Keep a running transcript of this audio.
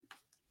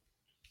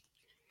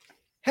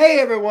Hey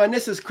everyone,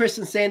 this is Chris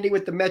and Sandy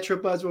with the Metro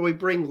Buzz, where we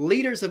bring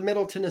leaders of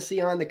Middle Tennessee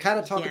on to kind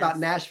of talk about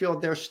Nashville,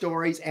 their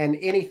stories, and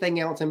anything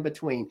else in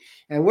between.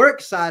 And we're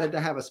excited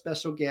to have a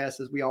special guest,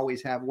 as we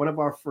always have, one of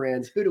our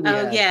friends. Who do we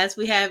have? Yes,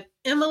 we have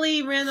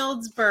Emily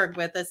Reynolds Bergh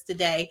with us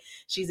today.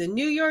 She's a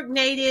New York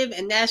native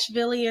and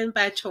Nashvillian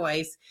by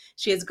choice.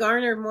 She has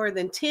garnered more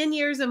than 10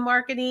 years of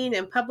marketing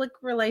and public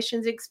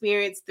relations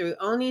experience through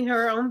owning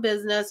her own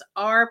business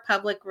or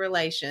public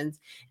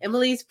relations.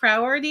 Emily's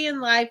priority in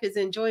life is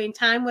enjoying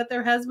time with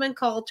her husband,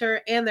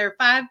 Colter, and their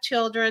 5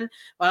 children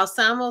while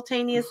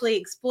simultaneously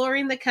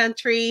exploring the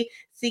country,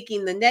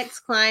 seeking the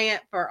next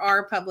client for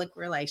our public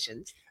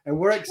relations. And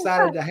we're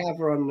excited to have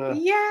her on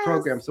the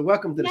program. So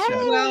welcome to the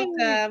show. Welcome.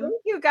 Thank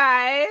you,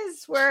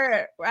 guys.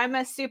 I'm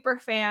a super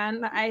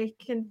fan. I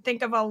can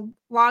think of a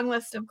long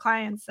list of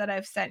clients that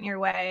I've sent your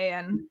way,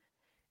 and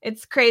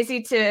it's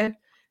crazy to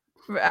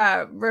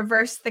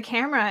reverse the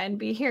camera and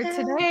be here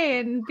today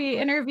and be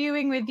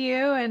interviewing with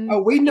you.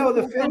 And we know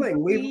the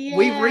feeling.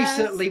 We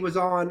recently was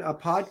on a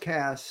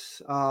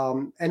podcast,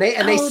 and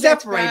they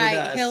separated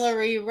us.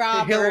 Hillary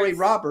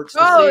Roberts.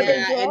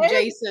 And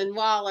Jason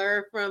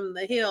Waller from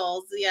the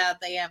Hills. Yeah,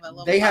 they have a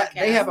little. They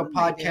have a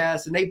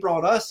podcast, and they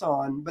brought us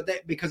on, but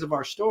because of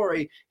our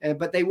story,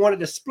 but they wanted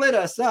to split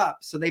us up,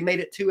 so they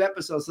made it 2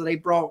 episodes. So they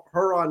brought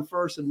her on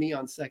first and me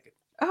on second.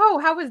 Oh,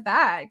 how was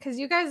that? Because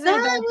you guys are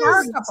a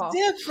power couple.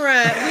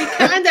 Different. We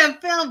kind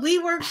of felt we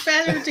worked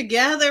better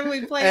together.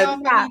 We played off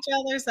of each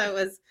other, so it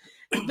was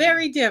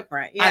very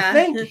different. Yeah, I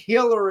think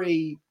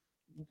Hillary,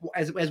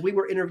 as we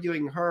were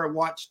interviewing her,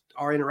 watched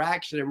our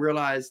interaction and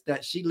realized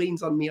that she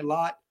leans on me a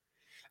lot.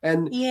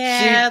 And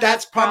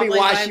that's probably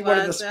why she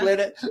wanted to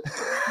split it.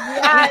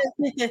 Yeah,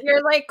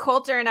 you're like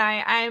Colter and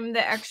I. I'm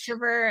the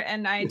extrovert,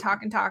 and I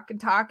talk,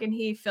 and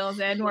he fills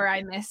in where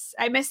I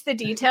miss the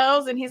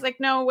details, and he's like,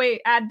 "No,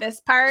 wait, add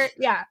this part."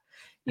 Yeah,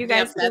 you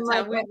guys that's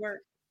how we work.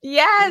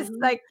 Yes,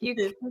 like you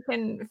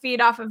can feed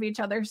off of each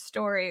other's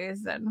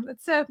stories, and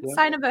it's a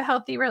sign of a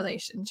healthy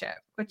relationship,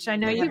 which I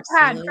know you've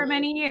had for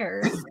many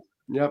years.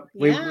 Yep.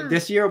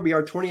 This year will be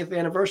our 20th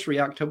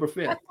anniversary, October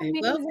 5th.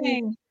 That's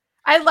amazing.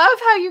 I love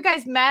how you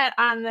guys met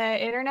on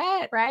the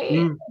internet,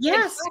 right?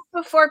 Yes.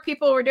 Like before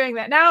people were doing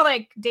that. Now,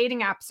 like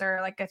dating apps are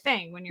like a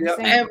thing when you're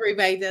saying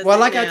everybody does. Well,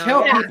 like I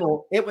tell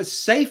people, it was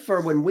safer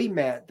when we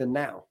met than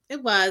now.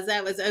 It was.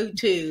 That was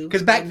 2002.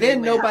 Because back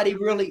then, nobody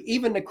really,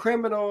 even the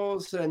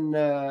criminals and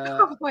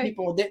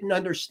people didn't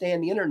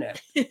understand the internet.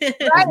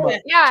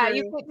 Right. Yeah.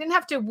 You didn't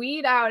have to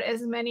weed out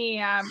as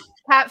many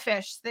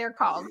catfish, they're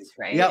called,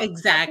 right? Yep.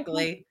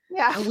 Exactly.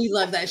 Yeah. And we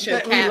love that show,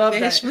 we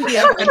Catfish. Love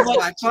that. And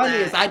what's funny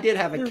is I did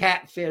have a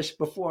catfish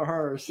before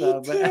her.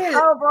 So, oh boy.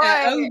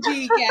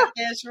 OG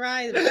catfish,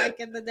 right? Back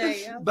in the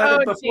day. Yeah.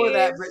 But before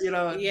that,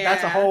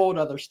 that's a whole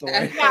other story.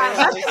 Yeah,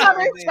 that's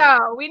another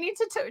show. We need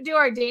to do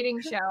our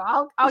dating show.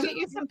 I'll get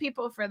you some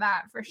people for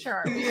that for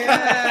sure.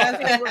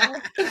 Yeah.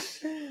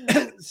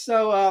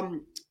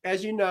 So,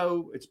 as you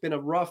know, it's been a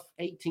rough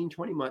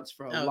 18-20 months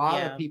for a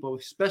lot of people,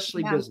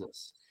 especially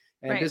business.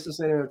 And business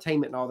and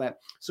entertainment and all that.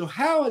 So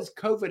how has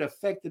COVID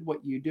affected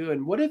what you do,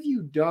 and what have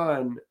you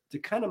done to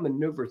kind of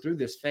maneuver through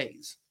this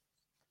phase?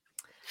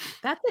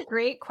 That's a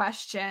great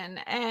question.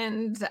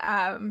 And,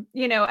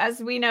 as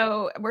we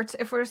know,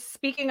 if we're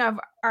speaking of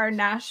our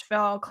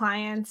Nashville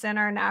clients and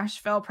our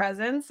Nashville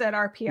presence at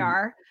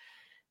RPR,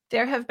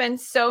 there have been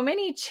so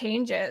many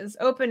changes,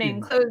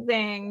 opening,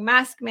 closing,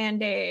 mask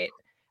mandate,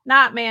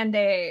 not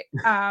mandate,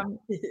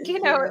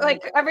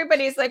 like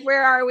everybody's like,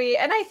 where are we?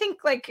 And I think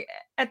like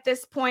at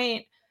this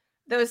point,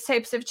 those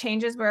types of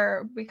changes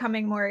were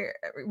becoming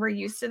we're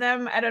used to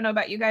them. I don't know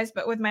about you guys,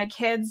 but with my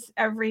kids,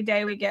 every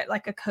day we get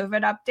like a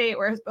COVID update,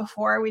 whereas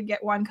before we'd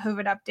get one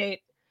COVID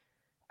update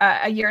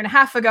a year and a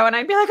half ago. And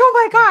I'd be like,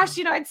 oh my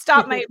gosh, I'd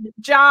stop my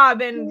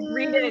job and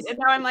read it. And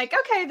now I'm like,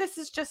 okay, this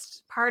is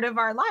just part of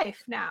our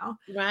life now.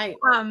 Right.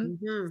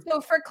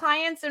 So for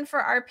clients and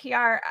for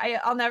RPR,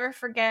 I'll never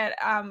forget,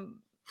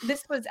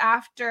 this was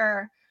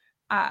after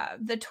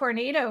the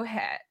tornado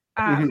hit.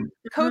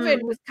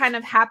 COVID was kind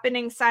of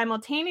happening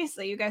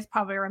simultaneously. You guys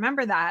probably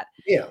remember that.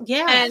 Yeah.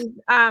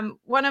 And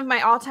one of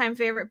my all-time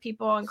favorite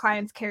people and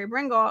clients, Carrie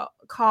Bringle,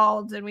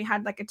 called, and we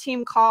had like a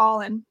team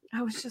call, and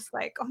I was just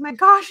like, oh my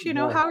gosh,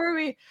 how are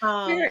we?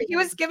 He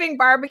was giving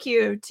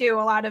barbecue to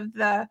a lot of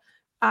the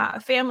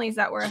families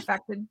that were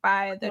affected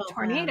by the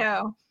tornado.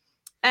 Wow.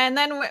 And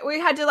then we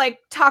had to like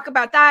talk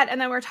about that,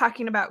 and then we're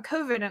talking about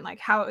COVID and like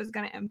how it was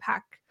going to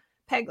impact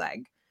Peg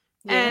Leg.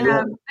 And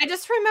I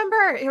just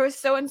remember it was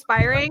so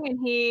inspiring, and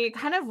he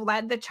kind of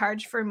led the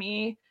charge for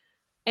me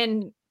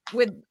and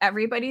with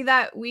everybody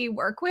that we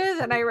work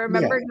with. And I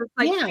remember just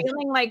like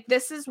feeling like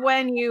this is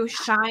when you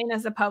shine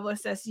as a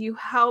publicist. You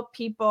help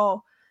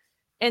people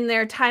in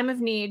their time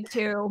of need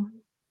to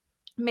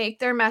make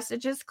their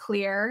messages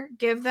clear,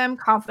 give them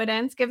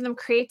confidence, give them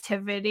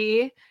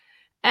creativity,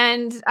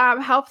 and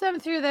help them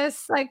through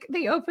this, like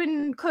the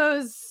open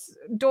close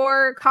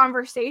door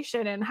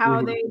conversation and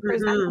how they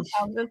present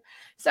themselves. And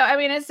so, I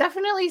mean, it's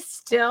definitely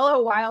still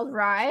a wild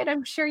ride.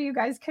 I'm sure you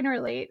guys can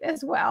relate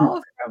as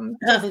well from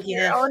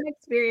your own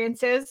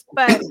experiences.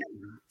 But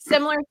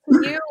similar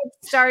to you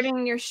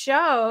starting your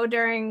show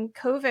during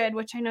COVID,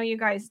 which I know you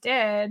guys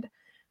did,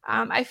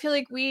 I feel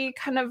like we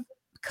kind of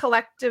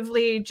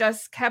collectively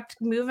just kept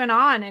moving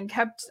on and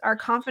kept our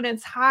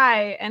confidence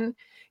high. And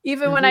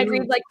even when I'd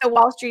read like the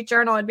Wall Street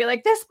Journal, I'd be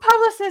like, this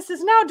publicist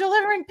is now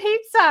delivering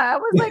pizza. I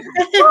was like,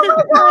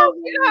 oh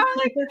my God,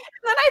 like, then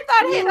I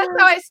thought, hey, that's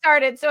how I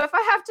started. So if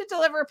I have to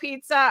deliver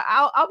pizza,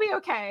 I'll be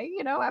okay.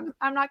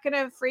 I'm not going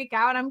to freak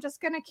out. I'm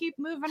just going to keep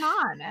moving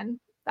on. And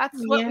that's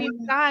what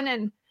we've done.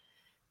 And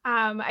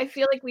I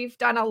feel like we've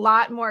done a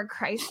lot more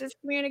crisis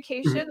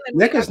communication than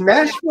because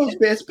Nashville's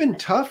it's been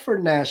tough for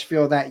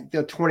Nashville the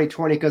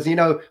 2020 because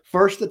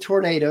first the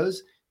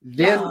tornadoes,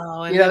 then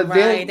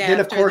then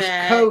of course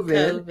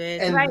COVID,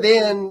 and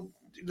then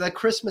the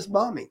Christmas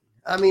bombing.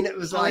 I mean, it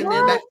was like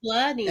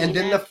flooding, and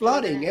then the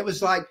flooding. It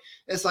was like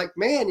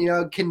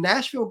man, can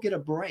Nashville get a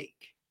break?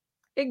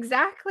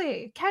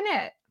 Exactly, can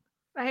it?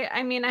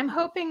 I mean, I'm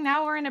hoping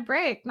now we're in a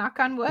break. Knock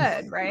on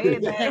wood,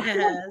 right?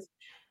 Yes.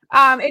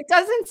 It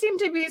doesn't seem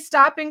to be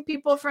stopping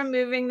people from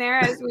moving there,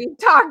 as we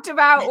talked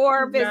about,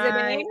 or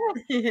visiting.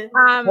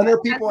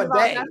 100 people a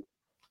day.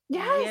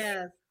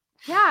 Yes.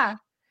 Yeah.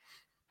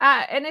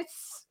 And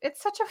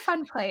it's such a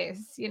fun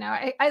place.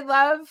 I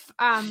love,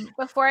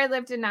 before I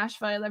lived in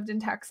Nashville, I lived in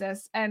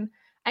Texas, and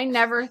I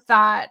never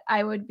thought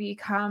I would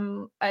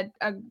become a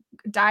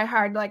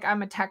diehard, like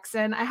I'm a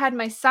Texan. I had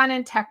my son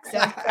in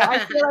Texas. So I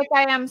feel like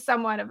I am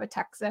somewhat of a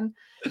Texan.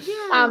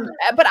 Yeah.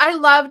 But I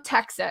love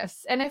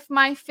Texas. And if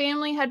my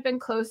family had been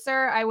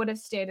closer, I would have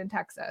stayed in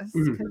Texas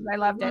because I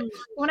loved it.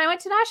 When I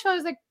went to Nashville, it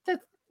was like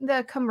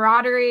the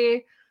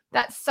camaraderie,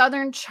 that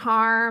Southern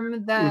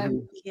charm,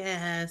 the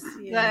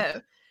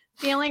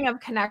feeling of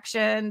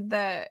connection,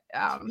 the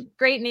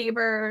great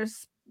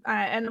neighbors.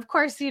 And of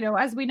course,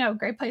 as we know,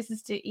 great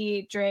places to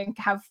eat, drink,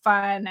 have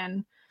fun,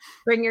 and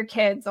bring your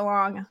kids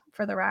along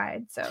for the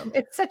ride. So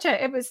it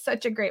was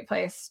such a great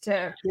place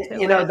to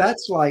live.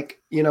 That's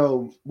like,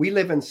 we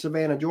live in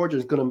Savannah, Georgia,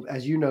 is going to,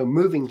 as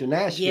moving to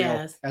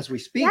Nashville as we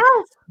speak.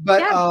 Yes.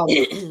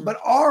 But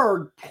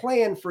our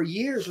plan for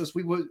years was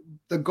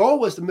the goal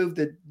was to move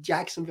to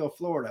Jacksonville,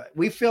 Florida.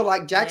 We feel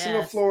like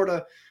Jacksonville,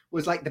 Florida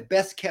was like the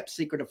best kept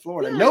secret of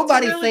Florida. Yeah,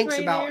 nobody thinks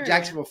about area.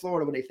 Jacksonville,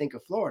 Florida when they think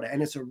of Florida.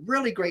 And it's a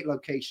really great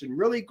location,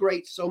 really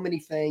great, so many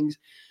things.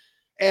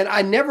 And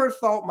I never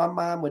thought my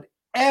mind would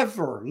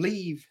ever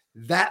leave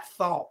that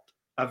thought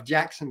of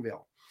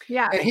Jacksonville.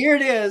 Yeah. And here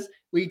it is.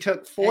 We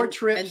took 4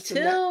 trips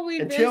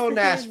until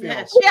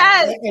Nashville.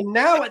 Yes. And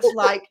now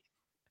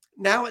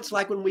it's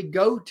like when we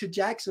go to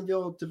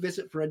Jacksonville to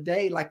visit for a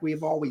day, like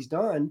we've always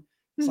done,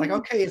 it's like,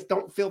 okay, it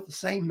don't feel the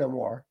same no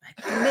more.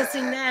 I'm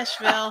missing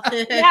Nashville.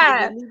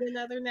 Yeah. I need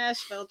another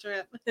Nashville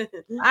trip.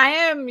 I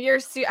am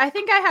I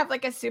think I have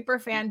like a super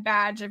fan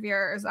badge of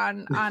yours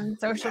on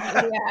social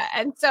media.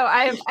 And so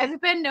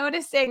I've been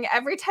noticing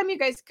every time you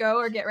guys go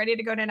or get ready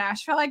to go to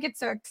Nashville, I get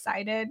so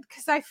excited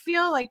because I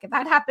feel like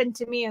that happened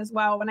to me as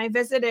well. When I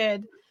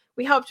visited,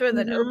 we helped with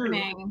an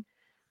opening.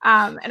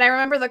 And I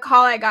remember the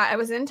call I got. I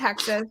was in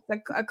Texas.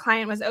 A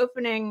client was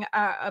opening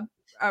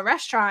a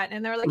restaurant,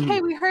 and they were like, hey,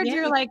 we heard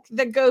you're like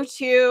the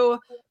go-to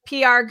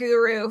PR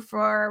guru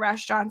for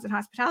restaurants and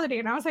hospitality.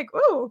 And I was like,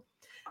 ooh.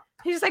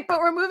 He's like, but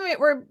we're moving it.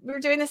 We're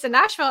doing this in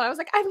Nashville. And I was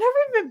like, I've never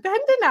even been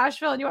to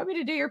Nashville. And you want me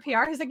to do your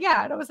PR? He's like,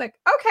 yeah. And I was like,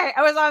 okay.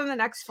 I was on the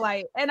next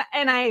flight, and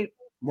I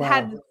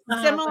had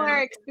similar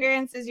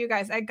experience as you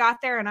guys. I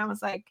got there and I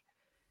was like,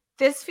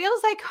 this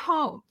feels like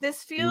home.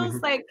 This feels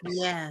like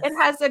it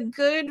has a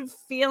good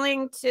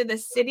feeling to the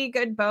city,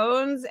 good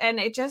bones. And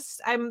it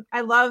just,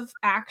 I love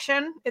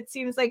action. It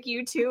seems like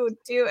you two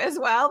do as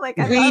well. Like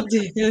I'm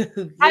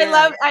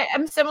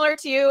similar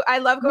to you. I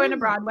love going to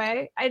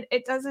Broadway.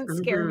 It doesn't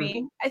scare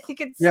me. I think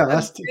it's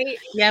great.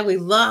 Yeah, we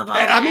love all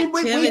I mean,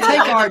 we take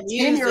our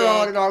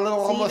 10-year-old and our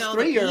little almost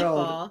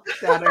 3-year-old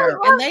down there.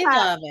 And they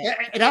love it.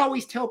 And I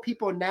always tell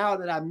people now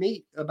that I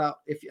meet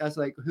about,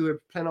 who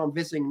are planning on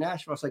visiting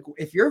Nashville, it's like,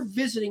 if you're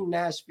visiting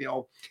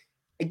Nashville,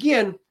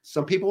 again,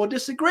 some people will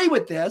disagree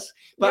with this,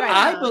 but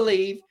I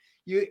believe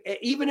you,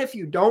 even if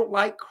you don't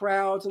like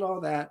crowds and all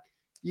that,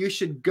 you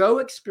should go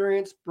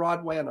experience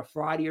Broadway on a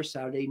Friday or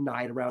Saturday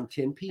night around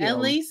 10 p.m.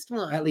 At least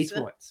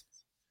once.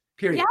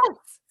 Period. Yes.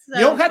 So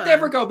you don't have to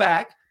ever go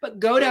back, but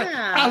go down.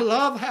 I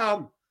love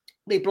how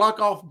they block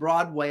off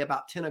Broadway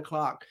about 10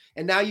 o'clock,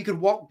 and now you can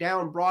walk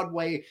down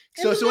Broadway.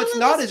 So it's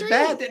not as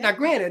bad. Now,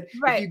 granted,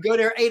 if you go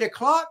there 8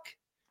 o'clock,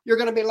 you're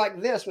going to be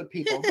like this with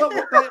people. But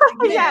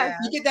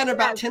you get down to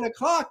about 10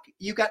 o'clock,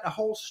 you got the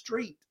whole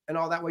street and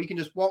all that where you can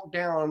just walk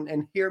down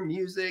and hear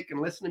music and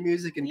listen to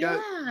music and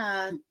go.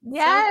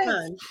 Yes.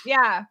 So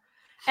yeah.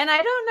 And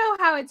I don't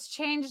know how it's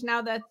changed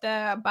now that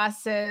the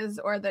buses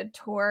or the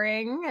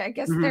touring, I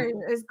guess there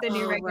is the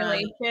new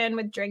regulation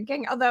with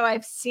drinking. Although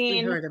I've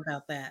seen. We heard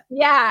about that.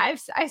 Yeah.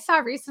 I saw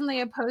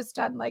recently a post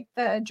on like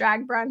the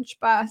drag brunch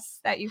bus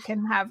that you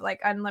can have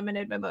like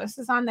unlimited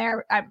mimosas on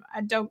there.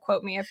 I don't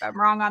quote me if I'm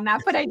wrong on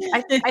that, but I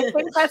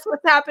think that's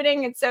what's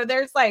happening. And so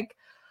there's like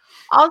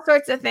all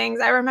sorts of things.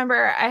 I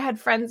remember I had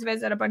friends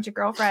visit, a bunch of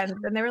girlfriends,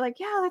 and they were like,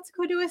 yeah, let's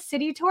go do a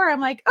city tour.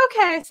 I'm like,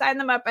 okay, sign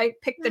them up. I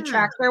picked the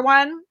tractor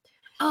one.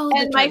 Oh,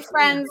 and my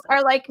friends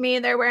are like me.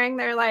 They're wearing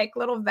their like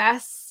little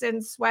vests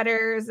and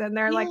sweaters, and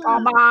they're like all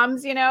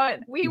moms, you know.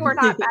 And we were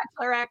not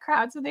bachelorette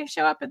crowds. And they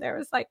show up, and there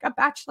was like a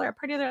bachelorette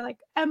party. They're like,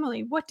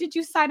 Emily, what did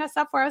you sign us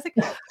up for? I was like,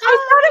 I thought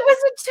it was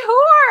a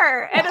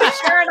tour. And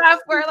sure enough,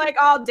 we're like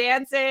all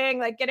dancing,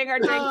 like getting our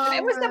drinks. And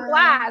it was a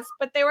blast.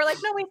 But they were like,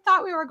 no, we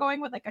thought we were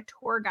going with like a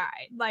tour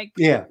guide. Like,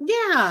 right.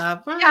 Yeah.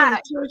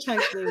 Tour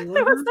type thing.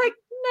 It was like,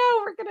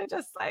 no, we're gonna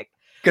just like.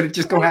 Gonna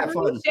just go have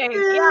fun.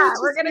 Yeah,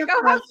 we're gonna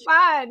go have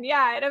fun.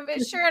 Yeah,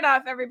 and sure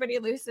enough, everybody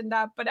loosened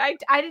up. But I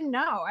didn't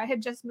know. I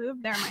had just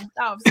moved there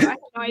myself, so I had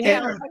no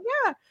idea. I was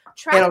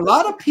like, and a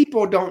lot of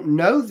people don't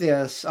know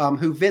this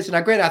who visit.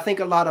 Now, granted, I think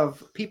a lot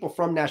of people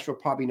from Nashville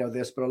probably know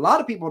this, but a lot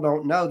of people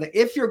don't know that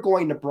if you're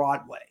going to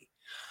Broadway,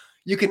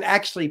 you can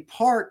actually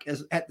park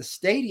at the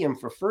stadium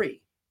for free.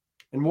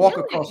 And walk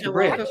across the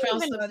bridge.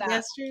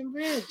 Pedestrian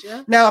bridge.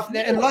 Yeah. Now,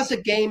 unless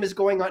a game is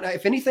going on,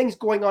 if anything's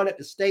going on at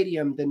the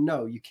stadium, then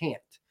no, you can't.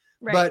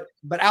 Right.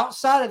 But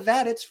outside of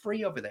that, it's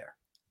free over there.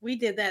 We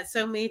did that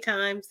so many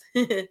times.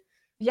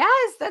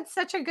 Yes, that's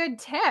such a good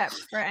tip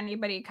for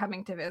anybody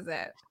coming to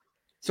visit.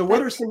 So,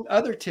 what are some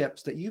other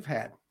tips that you've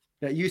had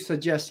that you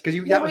suggest?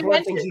 Because that was one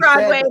of the things you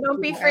Broadway.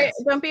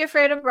 Don't be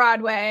afraid of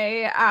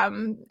Broadway.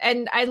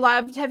 And I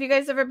loved. Have you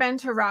guys ever been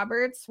to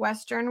Robert's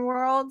Western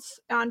World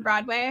on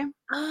Broadway?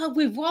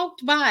 We've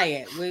walked by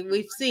it.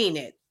 We've seen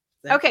it.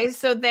 So. Okay,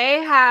 so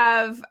they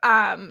have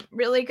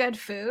really good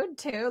food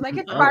too. Like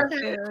it's bar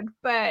food,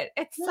 but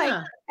it's like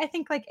I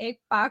think like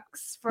 $8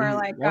 for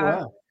like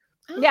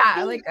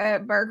like a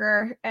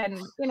burger and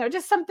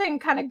just something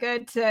kind of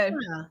good to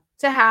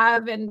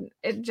have. And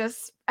it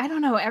just, I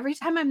don't know, every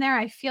time I'm there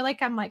I feel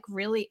like I'm like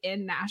really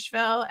in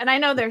Nashville. And I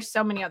know there's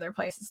so many other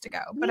places to go,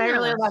 but I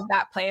really love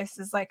that place.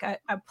 Is like a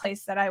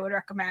place that I would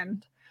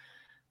recommend.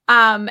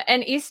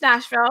 And East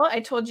Nashville, I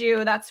told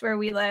you that's where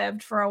we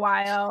lived for a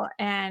while.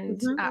 And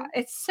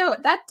it's so,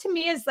 that to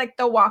me is like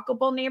the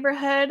walkable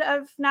neighborhood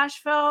of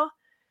Nashville.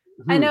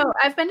 I know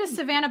I've been to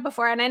Savannah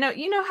before, and I know,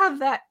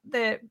 how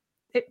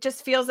it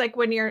just feels like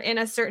when you're in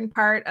a certain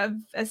part of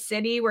a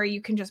city where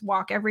you can just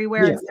walk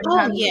everywhere.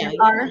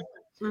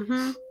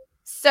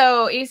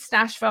 So East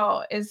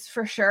Nashville is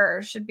for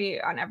sure, should be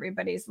on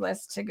everybody's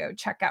list to go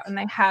check out. And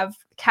they have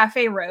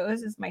Cafe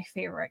Rose is my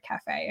favorite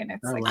cafe. And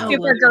it's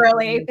super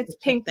girly. It's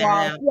pink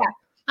walls. Yeah.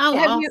 Oh,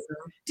 awesome.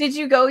 Did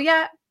you go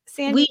yet,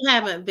 Sandy? We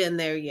haven't been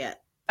there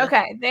yet.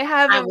 Okay. They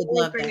have I would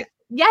love that.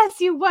 Yes,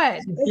 you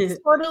would. It's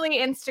totally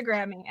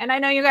Instagramming. And I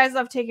know you guys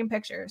love taking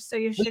pictures, so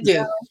you should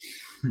go.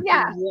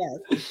 Yeah.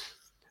 Yes.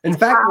 In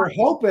fact, we're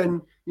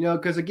hoping,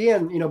 because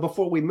again,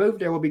 before we move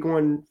there, we'll be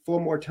going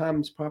 4 more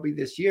times probably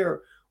this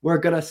year. We're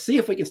going to see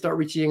if we can start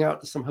reaching out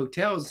to some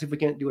hotels and see if we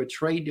can do a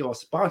trade deal, a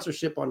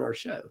sponsorship on our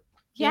show.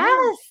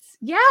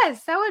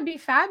 Yes, that would be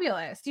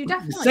fabulous. You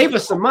definitely save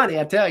us some money,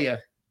 I tell you.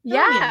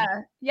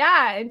 Yeah,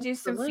 and do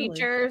some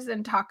features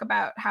and talk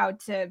about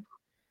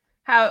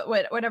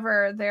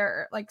whatever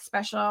their like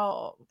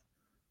special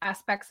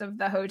aspects of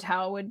the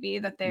hotel would be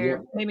that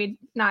they're maybe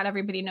not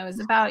everybody knows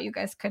about. You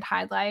guys could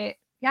highlight.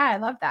 Yeah, I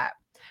love that.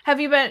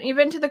 Have you've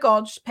been to the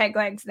Gulch Peg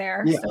Legs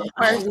there? Yeah. So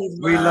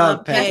we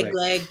love Peg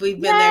Leg.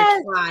 We've been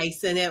there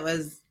twice, and it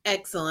was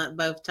excellent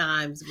both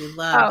times. We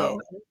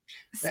loved it.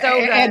 So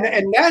good.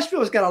 And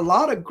Nashville's got a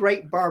lot of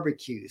great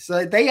barbecues.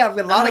 So they have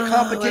a lot of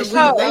competition. They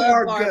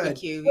are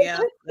barbecue, good.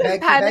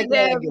 It's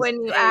competitive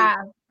when you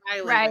ask,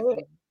 right?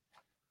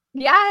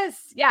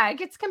 Yes, it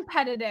gets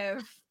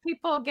competitive.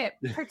 People get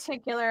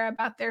particular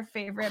about their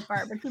favorite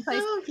barbecue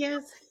place. Oh,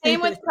 yes. Same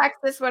with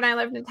Texas. When I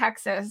lived in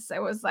Texas, it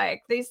was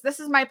like, this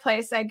is my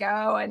place I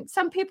go. And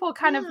some people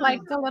kind of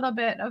liked a little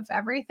bit of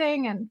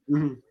everything.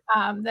 And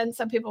then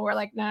some people were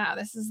like, no,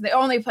 this is the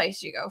only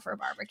place you go for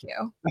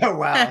barbecue. Oh,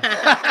 wow.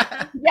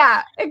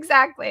 Yeah,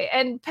 exactly.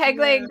 And Peg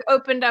Leg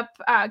opened up,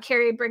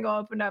 Carrie Bringle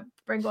opened up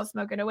Bringle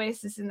Smoke and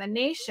Oasis in the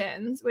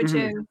Nations, which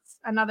is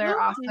another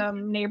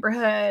awesome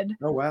neighborhood.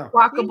 Oh, wow.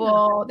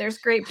 Walkable. There's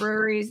great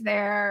breweries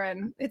there,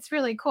 and it's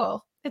really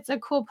cool. It's a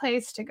cool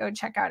place to go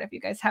check out if you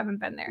guys haven't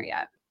been there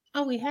yet.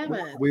 Oh, we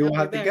haven't. We will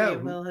have to go.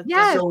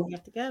 We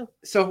have to go.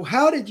 So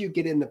how did you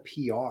get into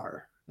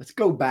PR? Let's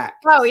go back.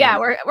 Oh, yeah.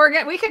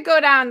 We could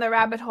go down the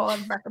rabbit hole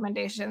of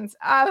recommendations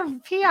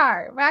of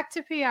PR. Back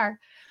to PR.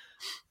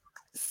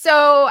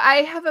 So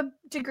I have a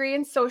degree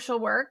in social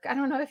work. I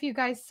don't know if you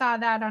guys saw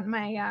that on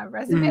my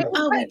resume.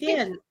 Oh, we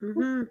did.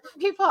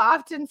 People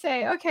often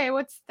say, okay,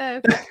 what's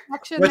the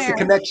connection What's the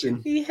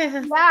connection?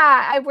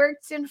 Yeah, I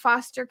worked in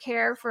foster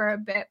care for a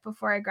bit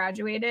before I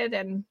graduated.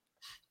 And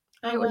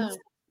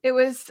it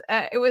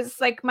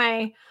was like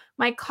my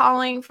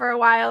calling for a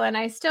while. And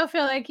I still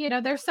feel like,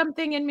 there's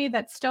something in me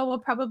that still will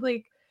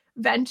probably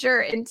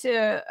venture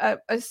into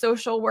a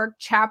social work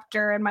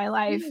chapter in my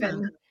life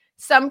and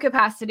some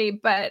capacity,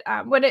 but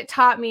what it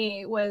taught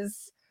me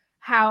was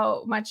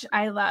how much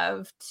I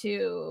love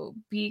to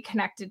be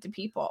connected to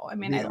people. I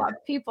mean, I love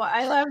people.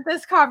 I love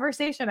this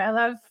conversation. I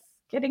love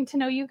getting to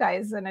know you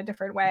guys in a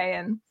different way.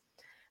 And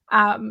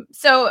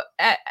So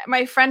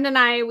my friend and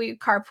I, we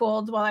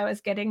carpooled while I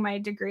was getting my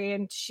degree,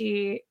 and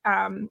she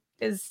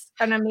is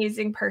an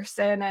amazing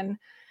person and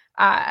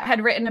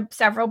had written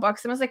several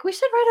books and was like, we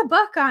should write a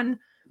book on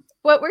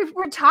what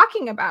we're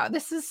talking about.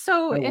 This is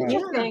so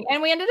interesting.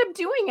 And we ended up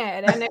doing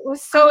it. And it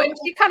was so,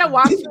 she kind of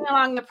walked me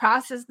along the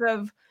process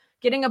of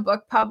getting a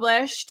book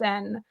published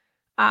and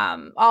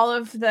all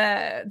of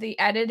the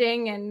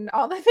editing and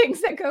all the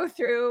things that go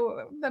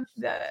through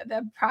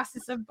the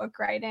process of book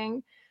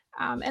writing.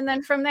 And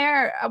then from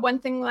there, one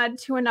thing led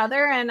to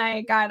another, and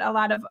I got a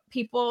lot of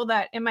people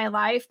that in my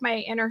life, my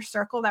inner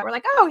circle, that were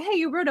like, oh, hey,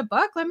 you wrote a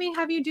book. Let me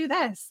have you do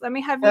this. Let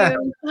me have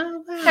you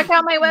check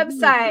out my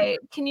website.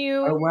 Can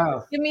you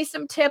give me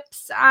some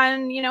tips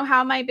on,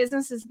 how my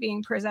business is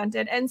being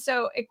presented? And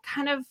so it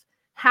kind of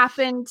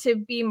happened to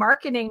be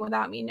marketing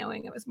without me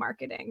knowing it was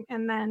marketing.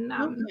 And then,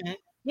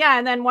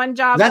 and then one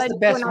job. That's the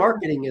best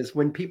marketing, is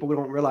when people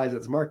don't realize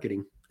it's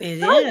marketing. It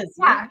is.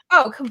 Yeah.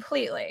 Oh,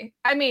 completely.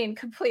 I mean,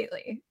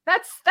 completely.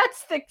 That's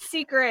the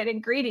secret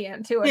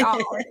ingredient to it all.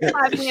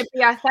 Having it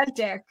be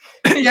authentic.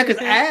 Yeah,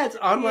 because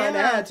online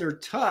ads are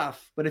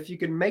tough, but if you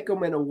can make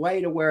them in a way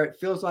to where it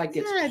feels like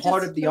it's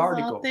part of the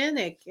article.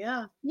 Authentic,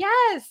 yeah.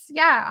 Yes,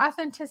 yeah,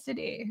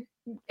 authenticity.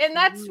 And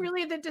that's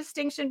really the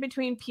distinction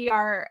between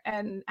PR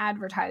and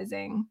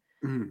advertising,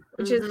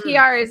 which is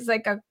PR is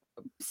like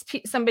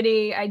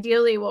somebody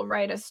ideally will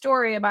write a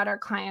story about our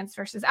clients,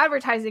 versus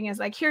advertising is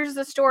like, here's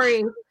the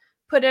story,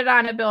 put it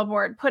on a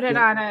billboard, put it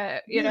on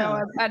a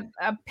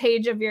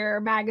page of your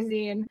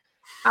magazine.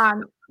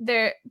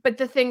 But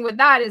the thing with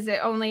that is it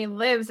only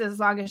lives as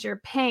long as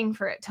you're paying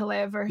for it to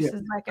live,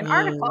 versus like an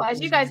article,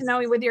 as you guys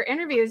know, with your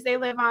interviews, they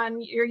live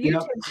on your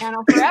YouTube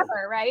channel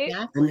forever, right?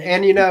 Yeah.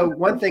 And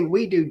one thing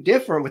we do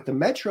different with the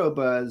Metro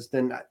Buzz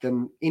than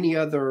any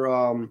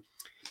other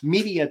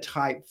media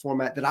type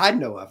format that I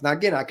know of. Now,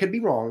 again, I could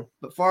be wrong,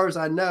 but far as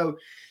I know,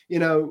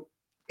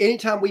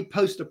 anytime we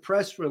post a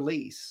press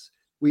release,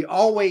 we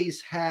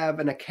always have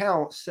an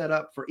account set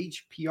up for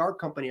each PR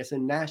company that's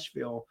in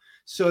Nashville,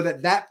 so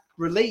that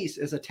release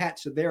is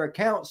attached to their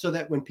account, so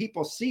that when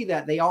people see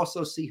that, they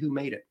also see who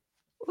made it.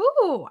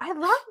 Ooh, I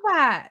love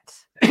that.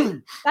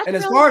 And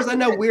as far as I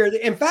know,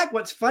 in fact,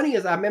 what's funny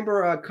is I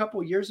remember a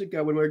couple years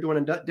ago when we were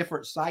doing a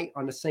different site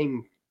on the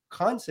same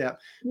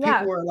concept,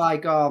 people were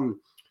like,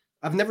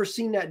 I've never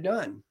seen that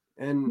done.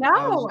 And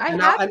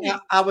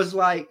I was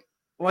like,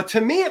 well, to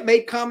me, it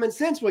made common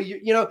sense. Well,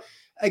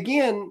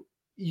 again,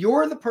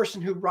 you're the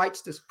person who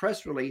writes this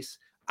press release.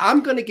 I'm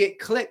going to get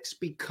clicks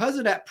because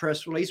of that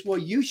press release. Well,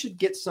 you should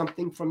get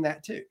something from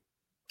that too.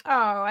 Oh,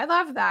 I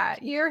love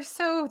that. You're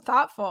so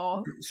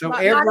thoughtful. So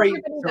every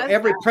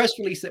press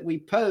release that we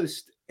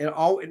post,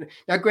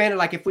 now granted,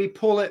 like if we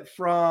pull it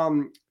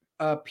from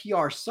a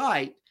PR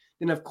site,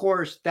 then of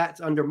course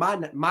that's under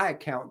my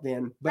account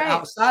then. But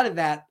outside of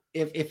that,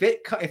 if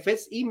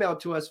it's emailed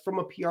to us from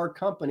a PR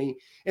company,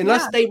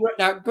 unless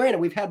now granted,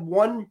 we've had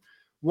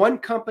one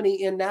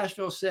company in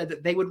Nashville said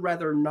that they would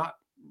rather not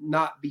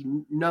be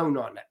known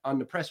on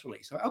the press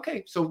release.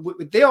 Okay, so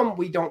with them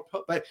we don't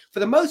put, but for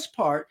the most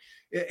part,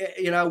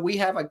 we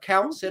have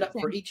accounts set up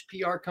for each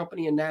PR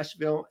company in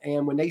Nashville,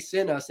 and when they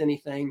send us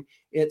anything,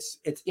 it's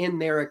in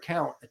their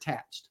account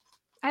attached.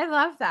 I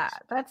love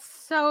that. That's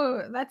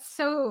so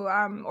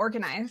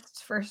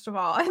organized, first of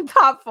all, and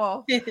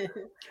thoughtful.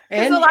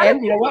 and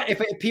you know what? If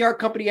a PR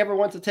company ever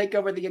wants to take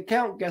over the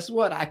account, guess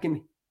what? I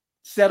can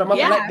set them up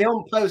and let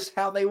them post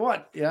how they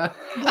want. Yeah,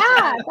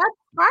 that's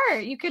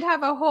smart. You could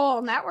have a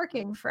whole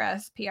networking for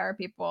us PR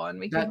people,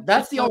 and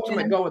that's the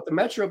ultimate goal with the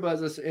Metro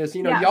Buzz is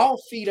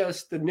y'all feed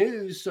us the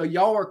news, so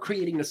y'all are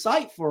creating the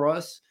site for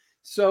us.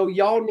 So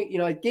y'all need,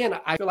 again,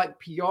 I feel like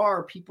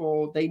PR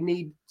people, they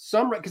need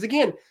some, because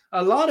again,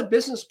 a lot of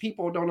business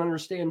people don't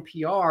understand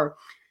PR,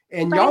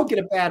 and y'all get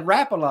a bad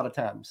rap a lot of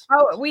times.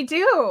 Oh, we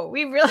do.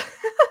 We really,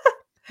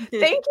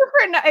 thank you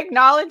for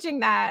acknowledging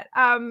that.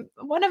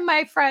 One of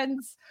my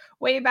friends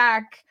way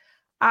back,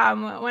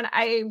 when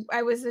I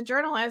was a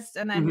journalist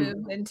and then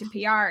moved into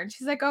PR, and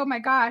she's like, oh my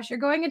gosh, you're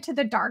going into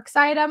the dark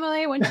side,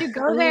 Emily. Once you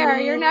go there,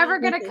 you're never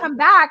going to come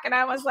back. And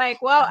I was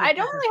like, well, I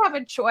don't really have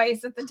a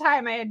choice. At the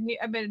time,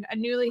 I've been a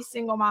newly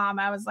single mom.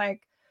 I was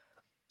like,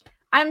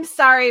 I'm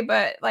sorry,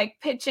 but like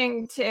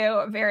pitching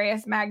to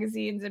various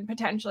magazines and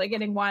potentially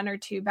getting 1 or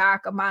 2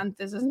 back a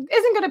month isn't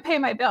going to pay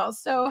my bills.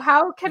 So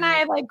how can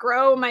I like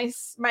grow my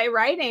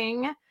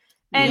writing?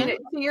 And to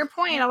your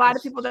point, a lot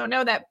of people don't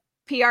know that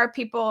PR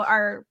people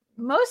are,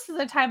 most of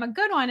the time, a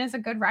good one is a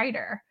good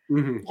writer,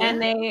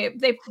 and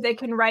they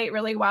can write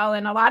really well.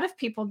 And a lot of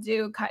people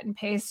do cut and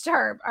paste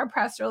our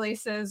press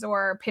releases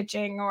or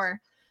pitching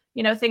or,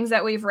 things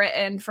that we've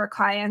written for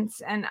clients.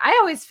 And I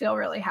always feel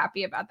really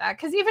happy about that,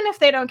 because even if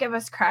they don't give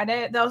us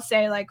credit, they'll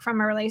say like from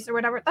a release or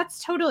whatever,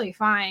 that's totally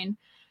fine.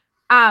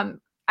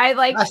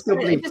 I still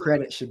believe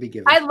credit should be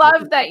given. I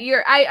love that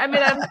I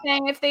mean, I'm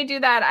saying if they do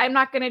that, I'm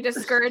not going to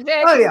discourage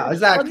it. Oh yeah,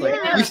 exactly.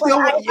 You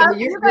still,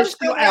 you're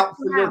still out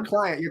for your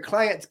client. Your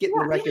client's getting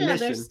the recognition. Yeah,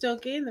 they're still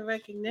getting the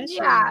recognition.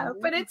 Yeah,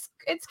 but it's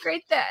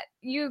great that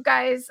you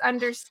guys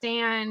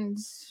understand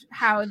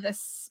how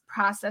this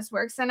process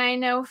works. And I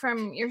know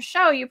from your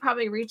show, you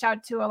probably reach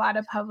out to a lot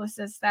of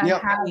publicists that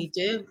have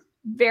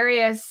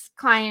various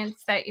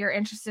clients that you're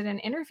interested in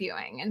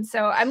interviewing. And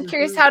so I'm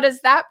curious, how does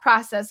that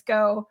process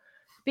go?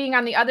 Being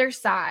on the other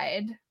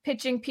side,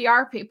 pitching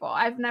PR people.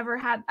 I've never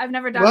done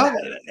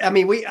that. I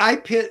mean, I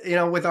pitch,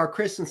 with our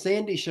Chris and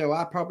Sandy show,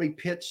 I probably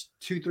pitched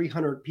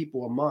 200-300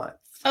 people a month.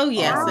 Oh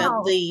yes, at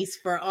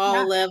least for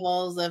all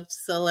levels of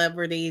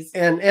celebrities.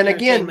 And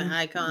again,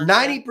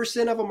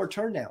 90% of them are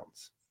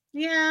turndowns.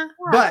 Yeah.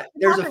 But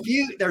there's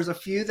a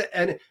few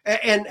that,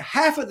 and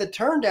half of the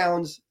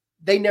turndowns,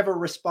 they never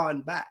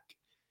respond back.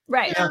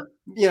 Right.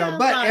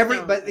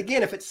 But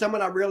again, if it's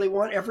someone I really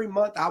want, every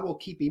month I will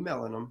keep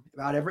emailing them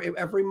about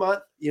every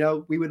month.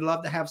 We would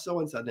love to have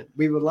so-and-so.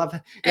 We would love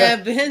to.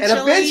 And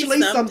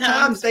eventually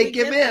sometimes they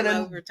give in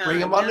and bring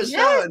them on the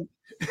show.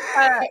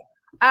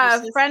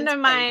 A friend of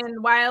mine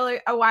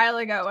a while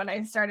ago when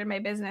I started my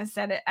business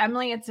said,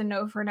 "Emily, it's a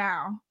no for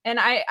now." And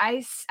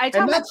I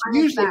tell and that's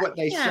usually what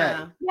they say.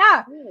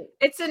 Yeah,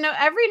 it's a no.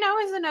 Every no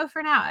is a no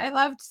for now. I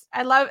love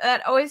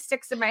that. Always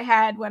sticks in my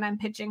head when I'm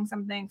pitching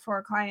something for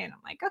a client.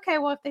 I'm like, okay,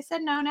 well, if they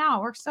said no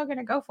now, we're still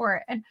gonna go for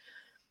it. And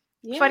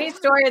funny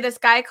story, this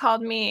guy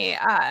called me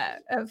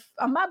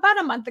about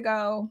a month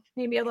ago,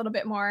 maybe a little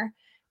bit more.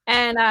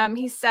 And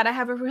he said, I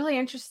have a really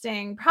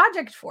interesting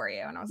project for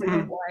you. And I was like,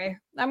 oh boy,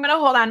 I'm going to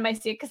hold on to my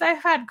seat because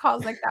I've had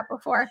calls like that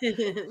before.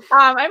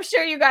 I'm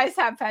sure you guys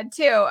have had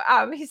too.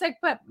 He's like,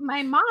 but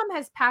my mom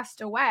has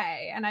passed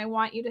away and I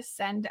want you to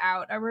send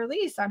out a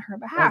release on her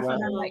behalf.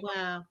 And I'm like,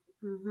 wow.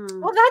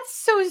 Well, that's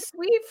so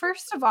sweet.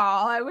 First of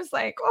all, I was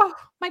like, oh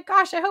my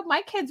gosh, I hope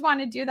my kids want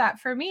to do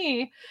that for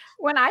me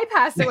when I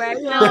pass away.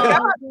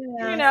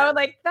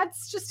 Like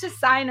that's just a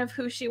sign of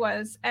who she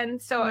was.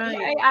 And so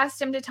I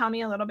asked him to tell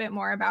me a little bit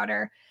more about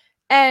her.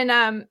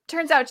 And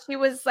turns out she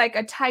was like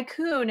a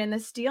tycoon in the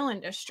steel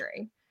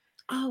industry.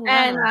 Oh, wow.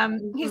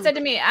 And he said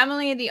to me,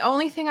 Emily, the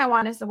only thing I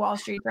want is the Wall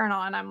Street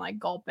Journal. And I'm like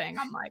gulping.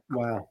 I'm like,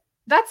 wow,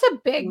 that's a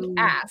big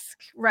ask,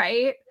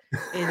 right?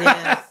 It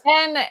is.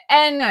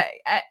 And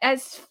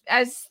as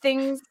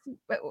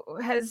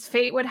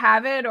fate would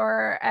have it,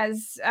 or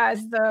as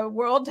the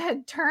world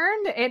had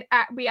turned,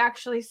 we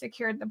actually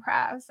secured the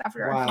press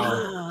after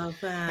wow.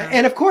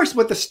 And of course,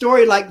 with a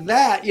story like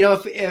that,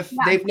 if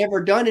they've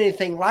never done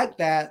anything like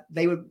that,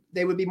 they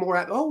would be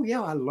more oh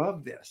yeah, I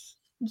love this.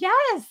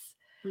 Yes.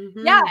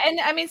 Yeah. And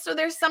I mean, so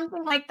there's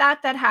something like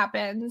that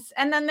happens.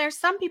 And then there's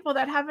some people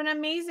that have an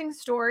amazing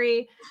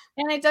story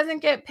and it doesn't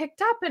get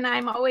picked up. And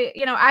I'm always,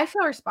 I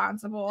feel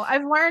responsible.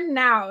 I've learned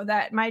now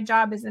that my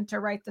job isn't to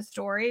write the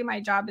story. My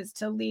job is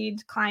to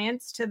lead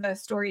clients to the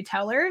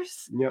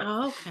storytellers. Yep.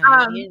 Okay.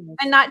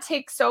 And not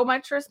take so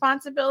much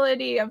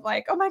responsibility of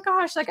like, oh my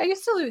gosh, like I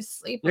used to lose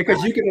sleep.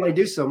 Because you can only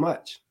do so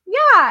much.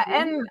 Yeah.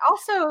 And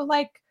also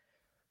like,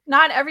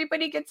 not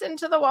everybody gets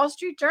into the Wall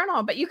Street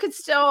Journal, but you could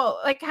still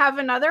like have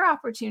another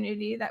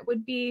opportunity that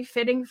would be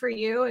fitting for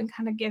you and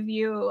kind of give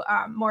you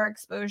more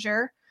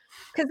exposure.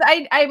 Because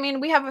I mean,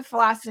 we have a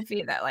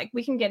philosophy that like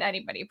we can get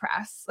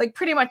press, like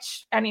pretty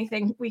much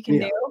anything we can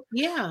do.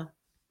 Yeah.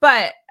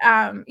 But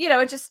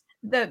just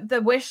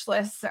the wish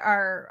lists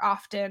are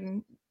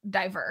often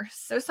diverse.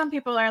 So some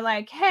people are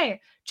like,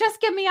 hey,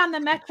 just get me on the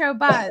Metro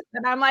Buzz.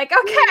 And I'm like,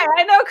 okay,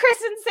 I know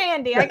Chris and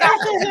Sandy. I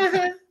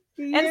got you.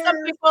 And some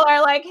people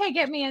are like, hey,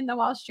 get me in the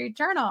Wall Street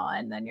Journal.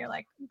 And then you're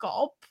like,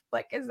 gulp,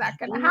 like, is that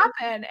going to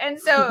happen? And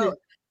so,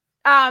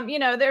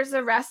 there's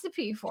a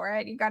recipe for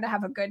it. You got to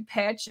have a good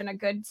pitch and a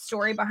good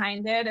story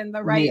behind it and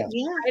the right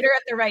writer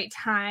at the right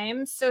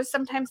time. So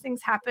sometimes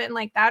things happen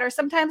like that, or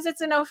sometimes it's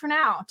a no for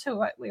now to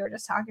what we were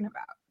just talking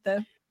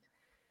about.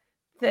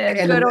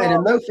 And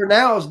no for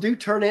nows do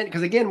turn in,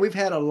 because again, we've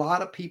had a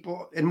lot of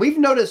people, and we've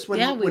noticed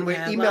when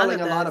we're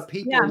emailing a lot of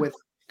people with,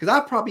 because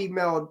I've probably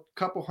emailed a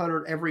couple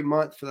hundred every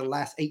month for the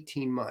last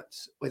 18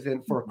 months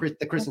for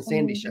the Chris and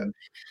Sandy show.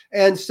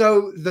 And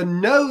so the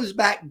no's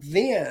back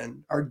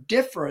then are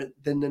different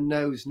than the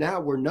no's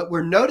now.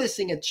 We're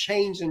noticing a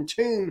change in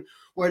tune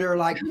where they're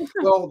like,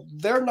 well,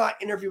 they're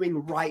not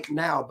interviewing right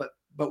now,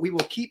 but we will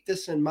keep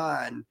this in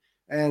mind.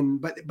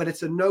 But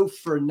it's a no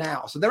for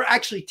now. So they're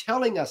actually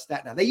telling us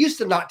that now. They used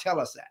to not tell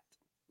us that.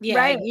 Yeah,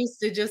 right. It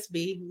used to just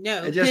be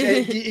no. It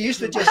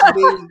used to just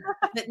be.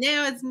 But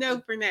now it's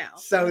no for now.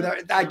 So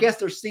I guess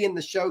they're seeing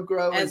the show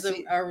grow as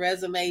our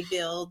resume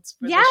builds.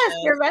 Yes,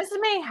 your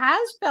resume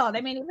has built.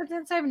 I mean, even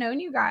since I've known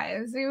you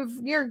guys,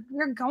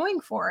 you're going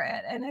for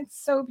it, and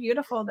it's so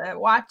beautiful to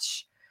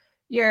watch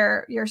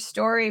your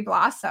story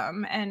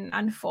blossom and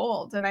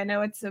unfold. And I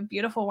know it's a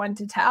beautiful one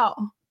to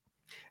tell.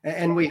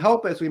 And we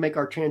hope as we make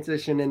our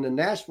transition into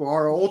Nashville,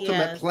 our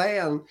ultimate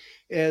plan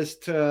is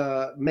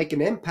to make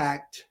an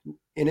impact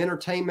in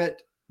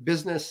entertainment,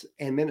 business,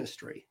 and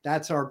ministry.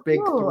 That's our big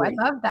three. I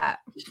love that.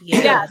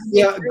 Yeah.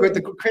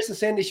 The Chris and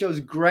Sandy show is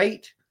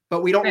great.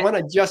 but we don't want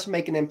to just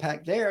make an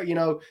impact there. You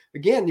know,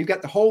 again, you've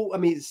got the whole, I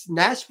mean,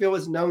 Nashville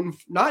is known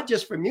not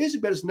just for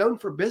music, but it's known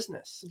for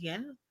business.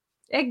 Yeah.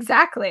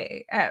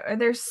 Exactly.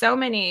 There's so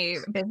many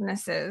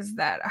businesses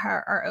that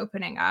are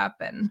opening up,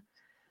 and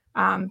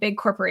big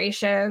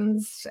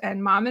corporations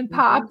and mom and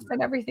pops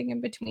and everything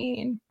in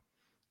between.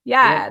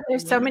 Yeah,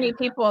 there's so many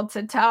people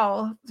to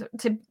tell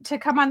to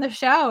come on the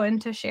show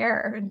and to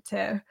share and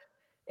to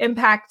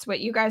impact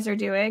what you guys are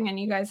doing, and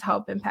you guys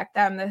help impact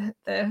them.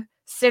 The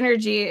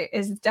synergy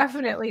is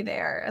definitely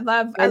there. I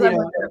love what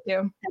you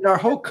do. And our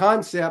whole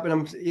concept, and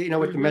I'm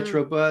with the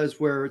Metro Buzz,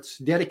 where it's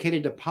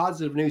dedicated to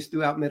positive news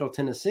throughout Middle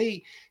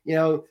Tennessee. You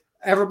know,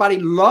 everybody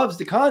loves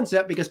the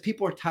concept because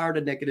people are tired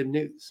of negative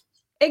news.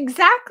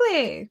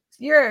 Exactly.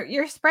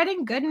 You're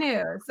spreading good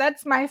news.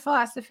 That's my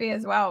philosophy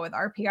as well with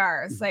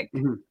RPR. It's like,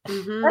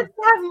 let's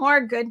have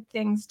more good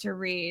things to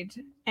read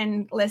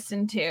and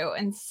listen to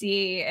and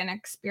see and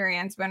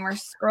experience when we're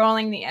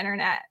scrolling the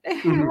internet.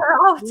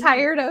 We're all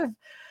tired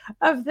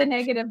of the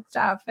negative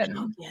stuff,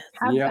 and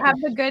have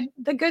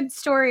the good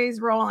stories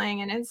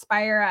rolling and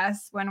inspire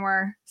us when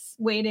we're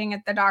waiting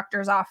at the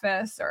doctor's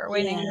office or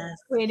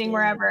waiting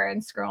wherever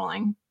and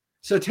scrolling.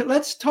 So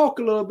let's talk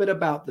a little bit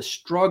about the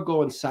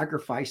struggle and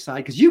sacrifice side,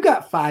 because you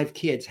got 5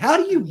 kids. How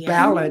do you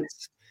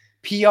balance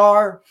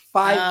PR,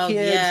 5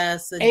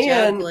 kids, and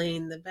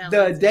juggling,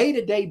 the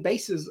day-to-day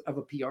basis of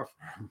a PR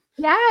firm?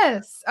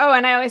 Yes. Oh,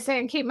 and I always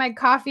say, keep my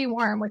coffee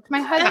warm with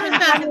my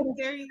husband.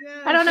 There you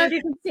go. I don't know if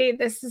you can see.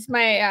 This is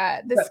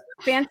my this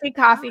fancy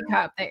coffee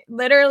cup that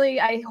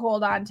literally I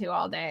hold on to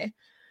all day.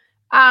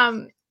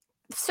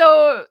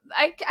 So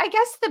I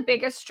guess the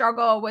biggest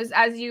struggle was,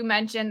 as you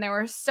mentioned, there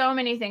were so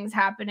many things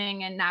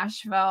happening in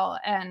Nashville,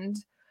 and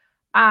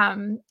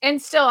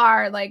still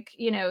are, like,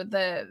 you know,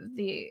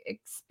 the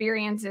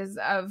experiences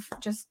of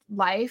just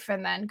life,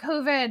 and then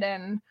COVID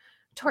and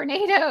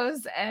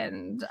tornadoes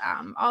and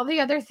all the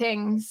other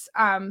things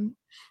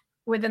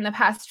within the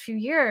past few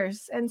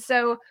years. And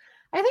so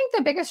I think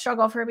the biggest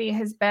struggle for me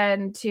has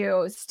been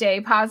to stay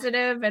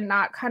positive and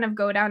not kind of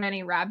go down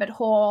any rabbit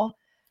hole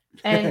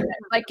and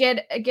like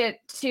get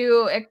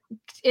too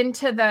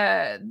into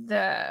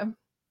the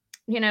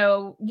you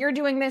know, you're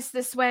doing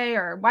this way,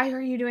 or why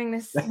are you doing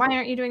this? Why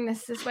aren't you doing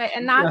this way?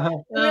 And not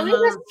really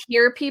just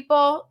hear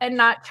people and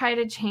not try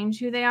to change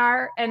who they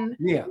are. And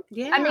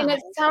I mean,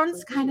 it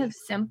sounds kind of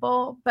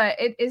simple, but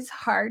it is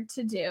hard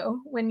to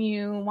do when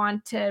you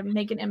want to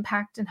make an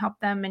impact and help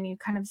them, and you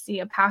kind of see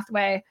a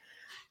pathway.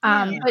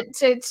 But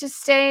to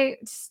stay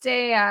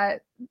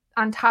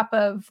on top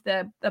of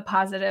the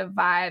positive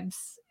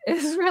vibes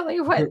is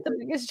really what the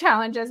biggest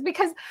challenge is,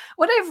 because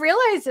what I've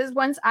realized is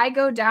once I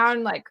go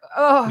down, like,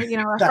 a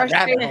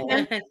frustration,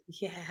 it's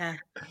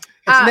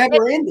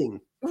never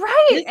ending.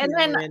 Right. And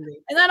then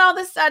all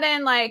of a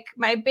sudden, like,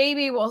 my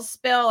baby will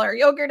spill or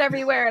yogurt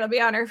everywhere. It'll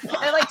be on her.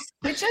 Like,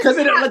 because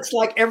it looks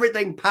like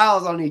everything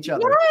piles on each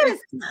other. Yes.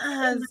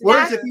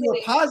 Whereas if you were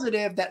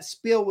positive, that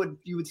spill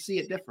you would see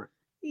it different.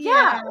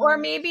 Yeah, or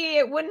maybe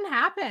it wouldn't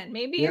happen.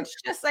 Maybe it's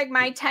just like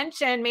my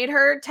tension made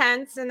her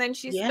tense, and then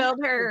she spilled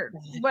her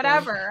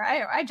whatever.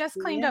 I just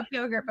cleaned up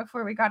yogurt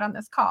before we got on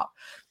this call.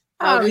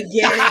 We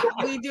get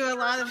it. We do a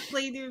lot of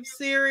flavor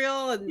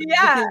cereal and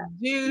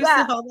juice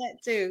and all that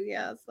too.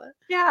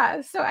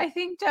 So I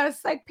think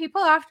just like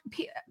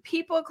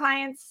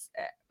clients,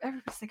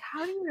 everybody's like,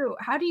 how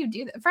do you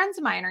do that? Friends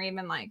of mine are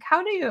even like,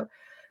 how do you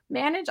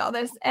manage all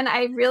this? And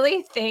I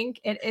really think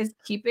it is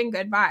keeping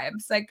good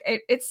vibes. Like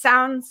it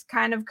sounds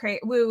kind of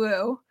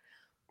woo-woo,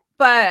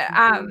 but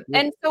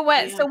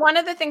so one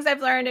of the things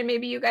I've learned, and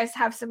maybe you guys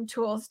have some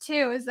tools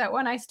too, is that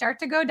when I start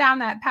to go down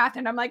that path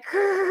and I'm like,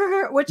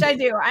 which I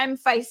do, I'm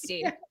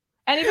feisty.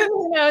 Anybody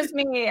who knows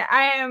me,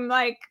 I am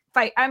like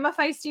I'm a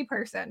feisty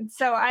person,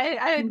 so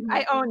I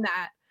own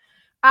that.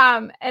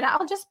 And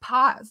I'll just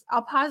pause.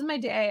 I'll pause my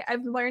day.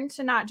 I've learned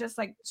to not just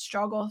like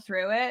struggle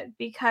through it,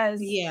 because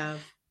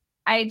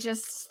I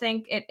just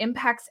think it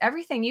impacts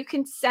everything. You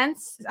can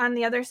sense on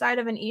the other side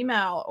of an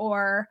email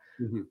or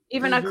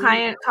even a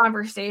client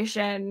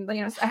conversation.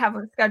 You know, I have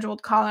a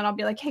scheduled call and I'll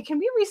be like, "Hey, can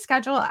we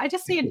reschedule? I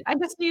just need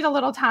a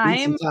little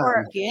time."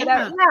 Or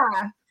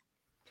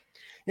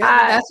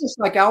that's just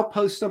like, I'll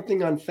post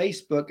something on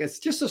Facebook. It's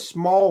just a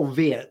small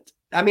vent.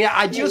 I mean,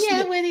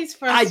 when he's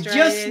frustrated, I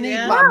just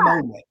need my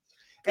moment.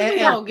 And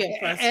we all get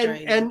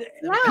frustrated.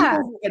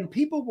 And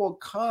people will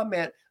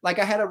comment. Like,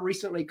 I had a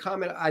recently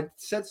comment. I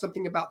said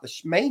something about the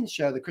main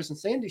show, the Chris and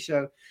Sandy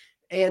show,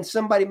 and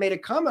somebody made a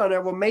comment on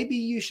there. Well, maybe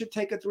you should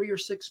take a 3 or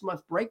 6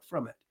 month break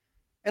from it.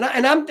 And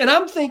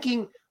I'm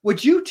thinking,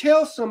 would you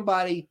tell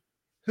somebody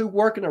who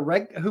work in a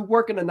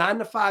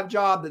 9-to-5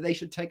 job that they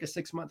should take a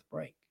 6 month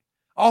break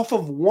off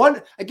of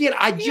one? Again,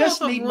 I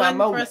just need my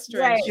moment.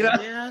 Right. You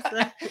know?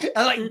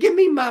 Like, give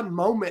me my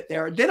moment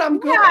there. Then I'm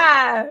good.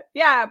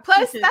 Yeah.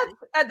 Plus,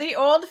 that's the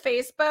old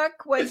Facebook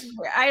was.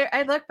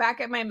 I look back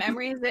at my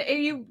memories.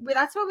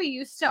 That's what we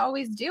used to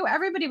always do.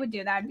 Everybody would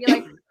do that. It'd be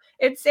like,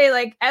 it'd say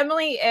like,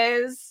 Emily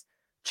is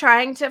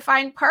trying to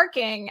find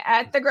parking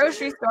at the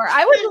grocery store.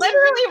 I would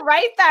literally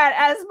write that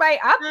as my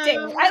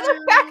update. I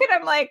look back and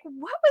I'm like,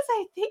 what was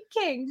I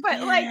thinking?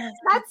 But like,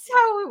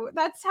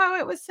 that's how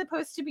it was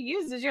supposed to be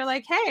used, is you're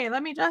like, hey,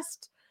 let me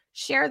just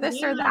share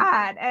this or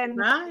that. And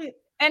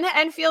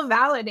and feel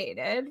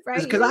validated,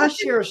 right? Because I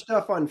share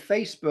stuff on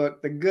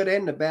Facebook, the good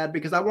and the bad,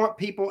 because I want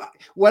people,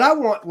 what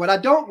I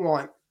don't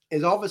want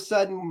is all of a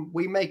sudden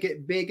we make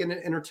it big in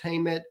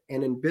entertainment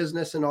and in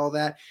business and all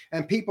that.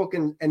 And people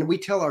and we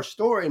tell our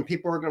story and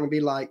people are going to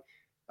be like,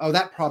 oh,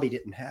 that probably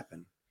didn't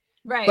happen.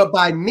 Right. But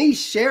by me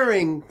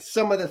sharing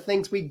some of the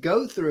things we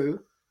go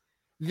through,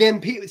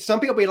 then some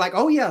people be like,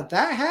 oh yeah,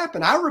 that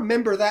happened. I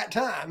remember that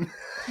time.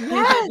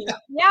 Yes.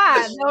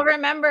 Yeah. They'll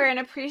remember and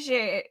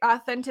appreciate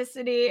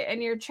authenticity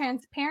and your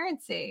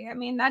transparency. I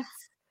mean,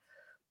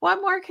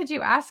 what more could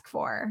you ask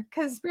for?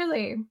 Because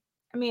really,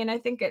 I mean, I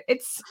think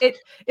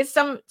it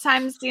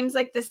sometimes seems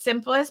like the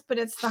simplest, but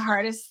it's the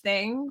hardest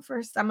thing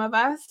for some of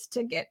us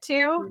to get to.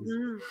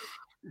 Mm-hmm.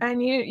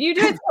 And you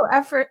do it so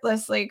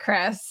effortlessly,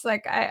 Chris.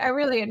 Like I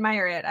really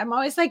admire it. I'm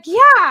always like,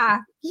 yeah,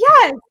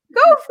 yes,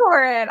 go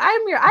for it.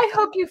 I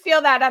hope you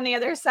feel that on the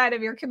other side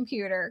of your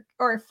computer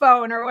or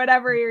phone or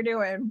whatever you're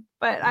doing.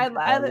 But I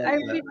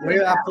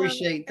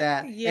appreciate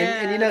that.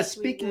 Yeah, and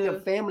speaking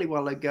of family, a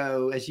while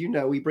ago, as you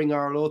know, we bring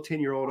our little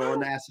 10-year-old on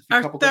to ask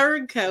a couple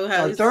third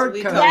co-host.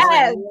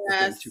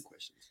 Yes. 2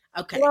 questions.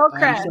 Okay. Well,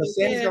 so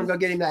Sandy's gonna go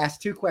get him to ask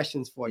 2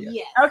 questions for you.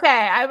 Yeah.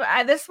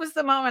 Okay. This was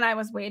the moment I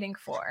was waiting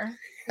for.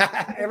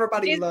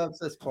 Everybody loves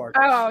this part.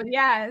 Oh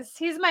yes,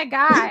 he's my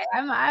guy.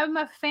 I'm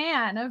a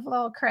fan of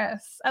Lil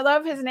Chris. I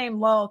love his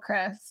name, Lil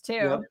Chris, too.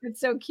 Yep. It's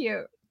so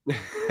cute.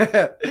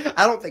 I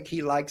don't think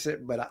he likes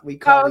it, but we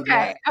call him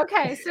that.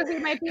 Okay, so he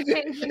might be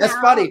changing. That's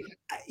funny.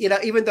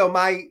 Even though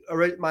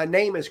my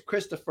name is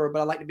Christopher, but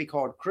I like to be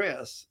called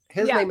Chris.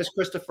 His name is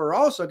Christopher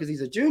also because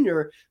he's a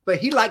junior, but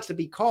he likes to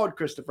be called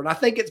Christopher. And I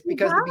think it's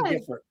because to be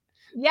different.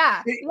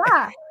 Yeah.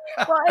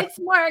 Well, it's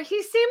more,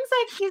 he seems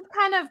like he's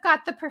kind of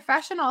got the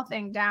professional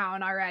thing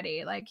down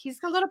already. Like he's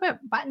a little bit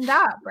buttoned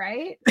up,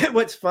 right?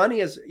 What's funny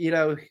is,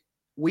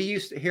 we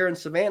used to here in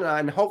Savannah,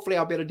 and hopefully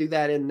I'll be able to do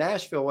that in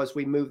Nashville as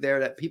we move there,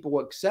 that people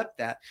will accept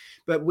that.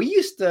 But we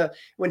used to,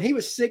 when he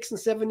was 6 and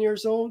 7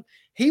 years old,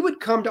 he would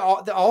come to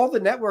all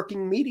the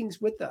networking meetings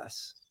with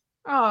us.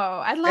 Oh,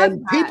 I love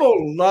that.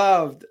 People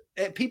loved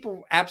it.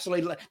 People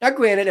absolutely now,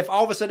 granted, if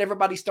all of a sudden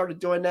everybody started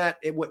doing that,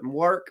 it wouldn't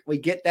work. We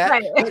get that.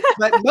 Right.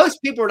 but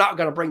most people are not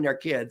going to bring their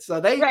kids.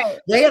 So they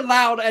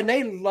allowed, and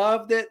they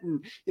loved it.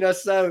 And,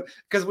 so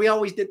because we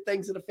always did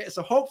things in the family.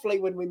 So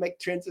hopefully when we make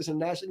transition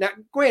national, now,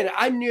 granted,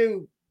 I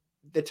knew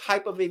the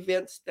type of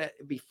events that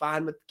would be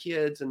fine with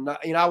kids and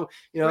not,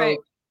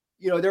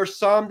 there's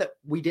some that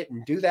we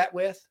didn't do that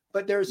with,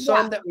 but there's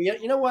some that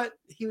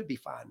he would be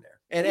fine there.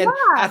 And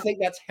I think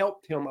that's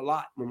helped him a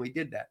lot when we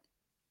did that.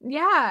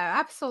 Yeah,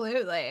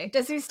 absolutely.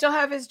 Does he still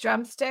have his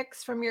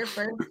drumsticks from your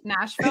first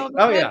Nashville visit?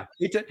 Oh yeah.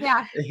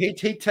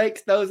 He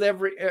takes those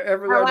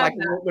everywhere. Like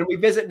when we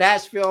visit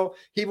Nashville,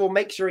 he will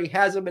make sure he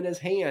has them in his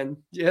hand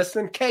just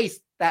in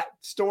case that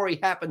story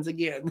happens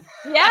again.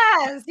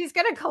 Yes, he's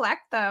gonna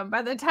collect them.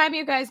 By the time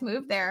you guys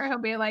move there, he'll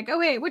be like, oh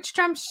wait, which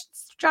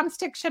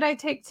drumstick should I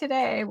take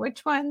today?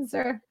 Which ones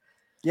are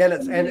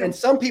and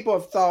some people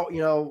have thought,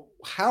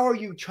 how are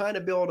you trying to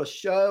build a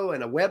show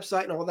and a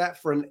website and all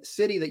that for a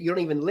city that you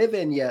don't even live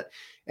in yet?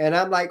 And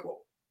I'm like,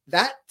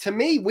 that to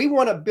me, we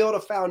want to build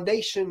a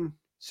foundation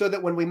so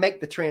that when we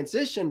make the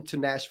transition to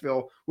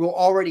Nashville, we'll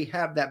already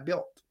have that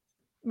built.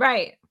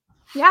 Right.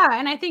 Yeah.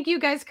 And I think you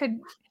guys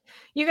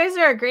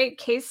are a great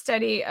case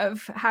study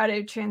of how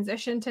to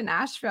transition to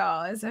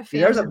Nashville as a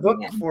family. There's a book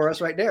for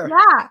us right there.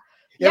 Yeah.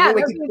 Yeah,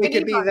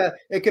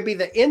 it could be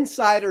the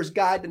insider's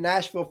guide to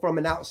Nashville from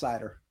an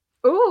outsider.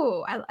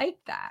 Ooh, I like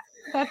that.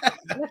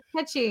 That's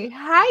catchy.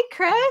 Hi,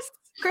 Chris.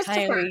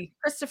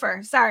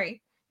 Christopher.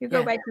 Sorry. You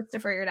go by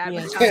Christopher, your dad.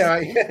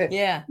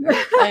 Yeah.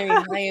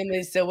 I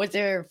am. So what's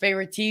your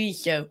favorite TV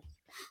show?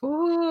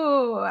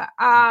 Ooh,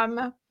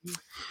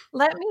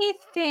 let me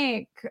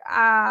think.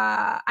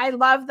 I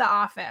love The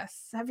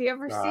Office. Have you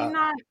ever seen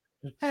that?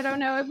 I don't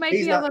know. It might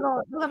be a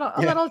little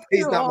too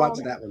He's not old.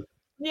 watching that one.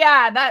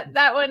 Yeah,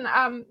 that one.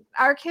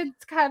 Our kids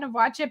kind of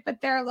watch it, but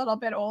they're a little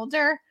bit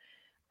older.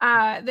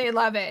 They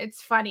love it.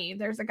 It's funny.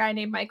 There's a guy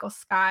named Michael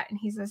Scott, and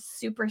he's a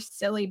super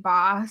silly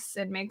boss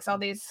and makes all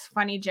these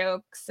funny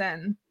jokes.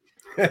 And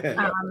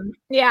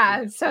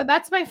so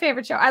that's my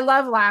favorite show. I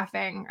love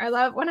laughing. I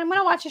love when I'm going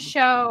to watch a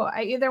show.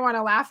 I either want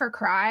to laugh or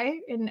cry,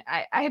 and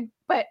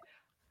but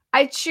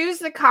I choose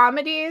the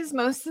comedies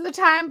most of the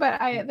time.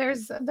 But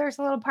there's a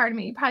little part of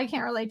me. You probably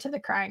can't relate to the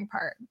crying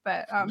part,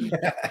 but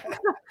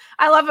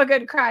I love a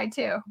good cry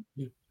too.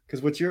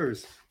 Because what's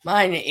yours?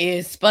 Mine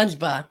is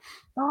SpongeBob.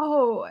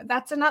 Oh,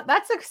 that's a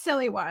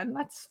silly one.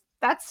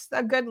 That's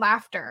a good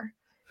laughter.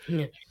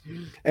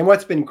 And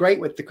what's been great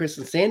with the Chris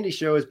and Sandy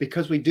show is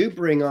because we do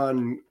bring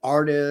on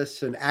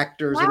artists and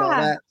actors and all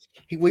that.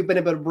 We've been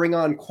able to bring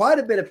on quite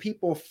a bit of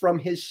people from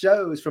his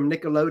shows, from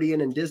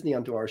Nickelodeon and Disney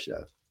onto our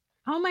show.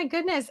 Oh my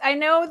goodness. I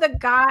know the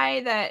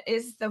guy that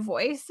is the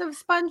voice of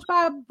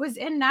SpongeBob was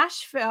in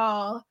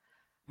Nashville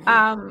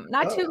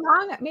not too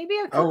long, maybe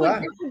a couple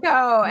of years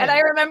ago. And I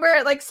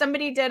remember like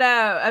somebody did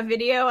a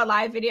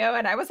live video,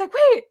 and I was like,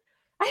 wait,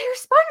 I hear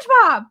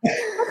SpongeBob.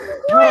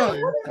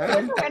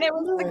 And it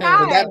was the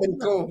guy. Would that been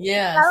cool?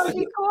 Yeah. That would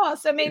be cool.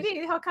 So maybe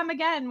he'll come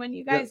again when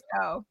you guys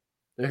go.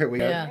 There we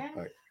go.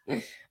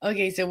 Yeah.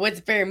 Okay, so what's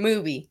your favorite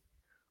movie?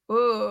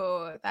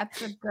 Ooh,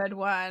 that's a good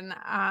one.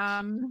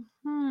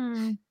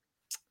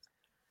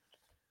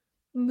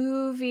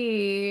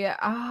 Movie.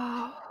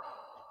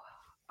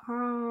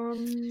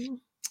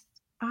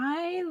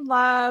 I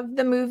love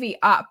the movie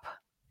Up.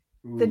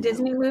 The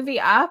Disney movie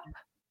Up.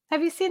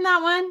 Have you seen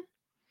that one?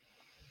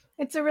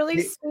 It's a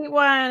really sweet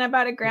one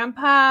about a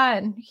grandpa,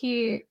 and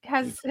he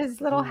has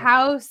his little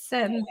house.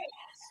 And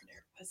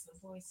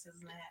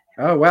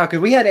oh wow, because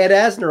we had Ed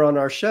Asner on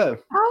our show.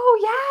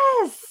 Oh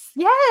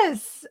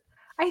yes,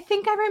 I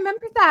think I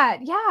remember that.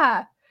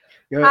 Yeah.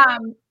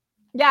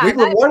 Yeah, we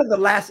were one of the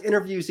last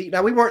interviews.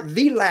 Now we weren't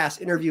the last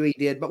interview he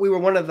did, but we were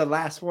one of the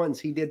last ones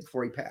he did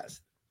before he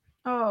passed.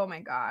 Oh my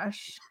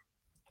gosh.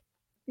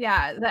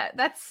 Yeah,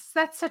 that's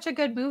such a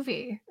good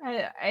movie.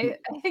 I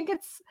think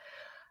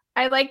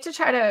I like to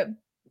try to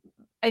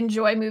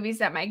enjoy movies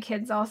that my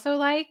kids also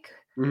like.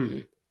 Mm-hmm.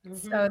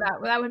 So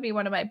that would be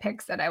one of my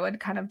picks that I would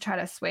kind of try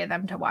to sway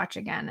them to watch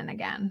again and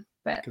again.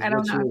 But I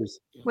don't know. Yours?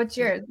 What's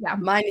yours? Yeah.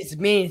 Mine is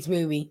Minions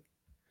movie.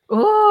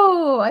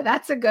 Oh,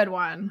 that's a good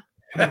one.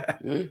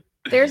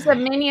 There's a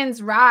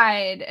Minions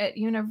ride at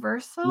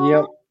Universal.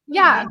 Yep.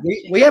 Yeah.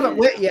 We haven't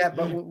went yet,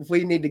 but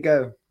we need to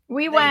go.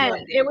 We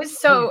went. It was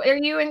so. Are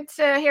you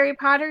into Harry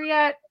Potter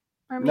yet?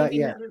 Or maybe not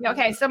yet.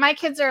 Okay, so my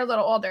kids are a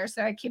little older,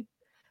 so I keep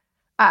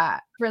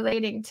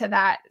relating to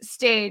that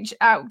stage.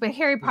 But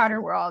Harry Potter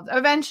world.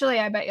 Eventually,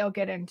 I bet you'll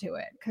get into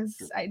it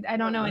because I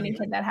don't know any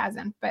kid that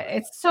hasn't. But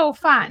it's so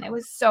fun. It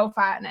was so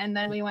fun, and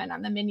then we went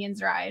on the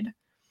Minions ride.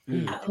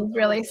 It was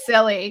really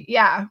silly.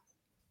 Yeah.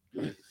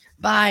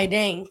 Bye.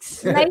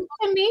 Thanks. Nice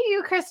to meet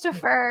you,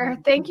 Christopher.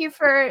 Thank you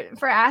for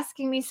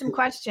asking me some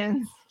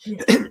questions.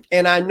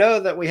 And I know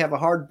that we have a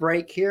hard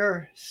break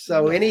here.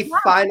 So any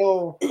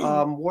final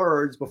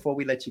words before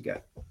we let you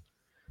go?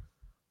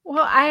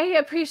 Well, I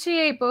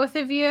appreciate both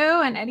of you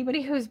and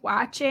anybody who's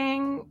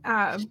watching.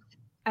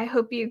 I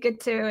hope you get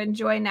to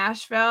enjoy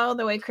Nashville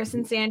the way Chris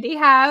and Sandy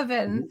have,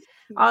 and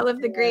all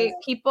of the great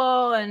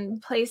people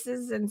and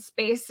places and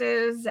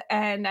spaces.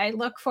 And I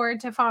look forward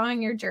to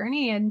following your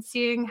journey and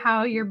seeing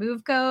how your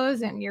move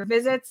goes and your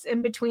visits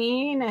in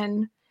between.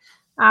 And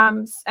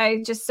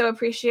I just so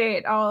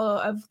appreciate all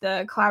of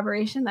the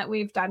collaboration that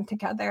we've done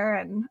together.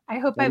 And I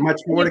hope There's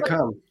much more to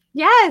come.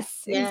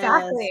 Yes,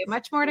 exactly.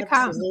 Much more to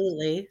come.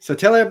 Absolutely. So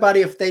tell everybody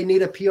if they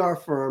need a PR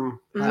firm.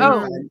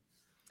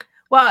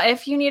 Well,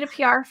 if you need a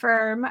PR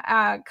firm,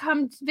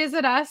 come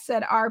visit us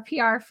at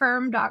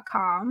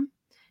rprfirm.com.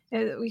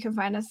 We can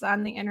find us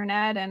on the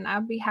internet, and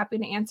I'll be happy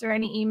to answer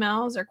any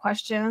emails or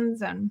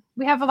questions. And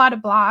we have a lot of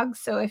blogs.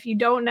 So if you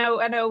don't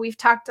know, I know we've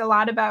talked a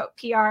lot about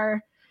PR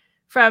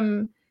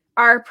from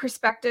our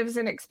perspectives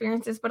and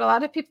experiences, but a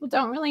lot of people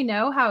don't really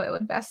know how it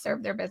would best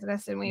serve their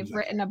business. And we've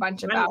written a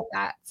bunch about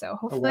that. So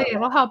hopefully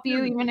it'll help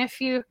you, even if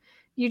you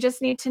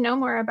just need to know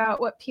more about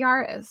what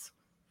PR is.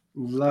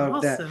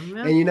 Love that.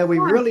 And we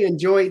really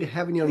enjoyed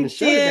having you on the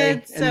show today.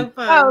 It's so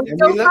fun. And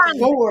we look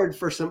forward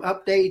for some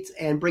updates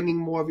and bringing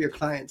more of your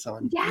clients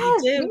on.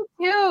 Yes, me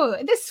too.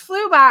 This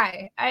flew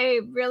by.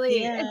 I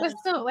really, it was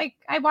so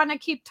I want to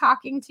keep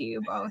talking to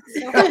you both.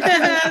 So.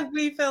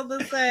 We feel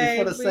the same.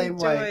 We feel the same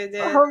way.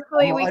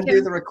 Hopefully we can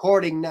undo the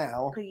recording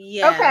now.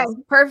 Okay,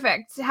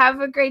 perfect.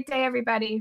 Have a great day, everybody.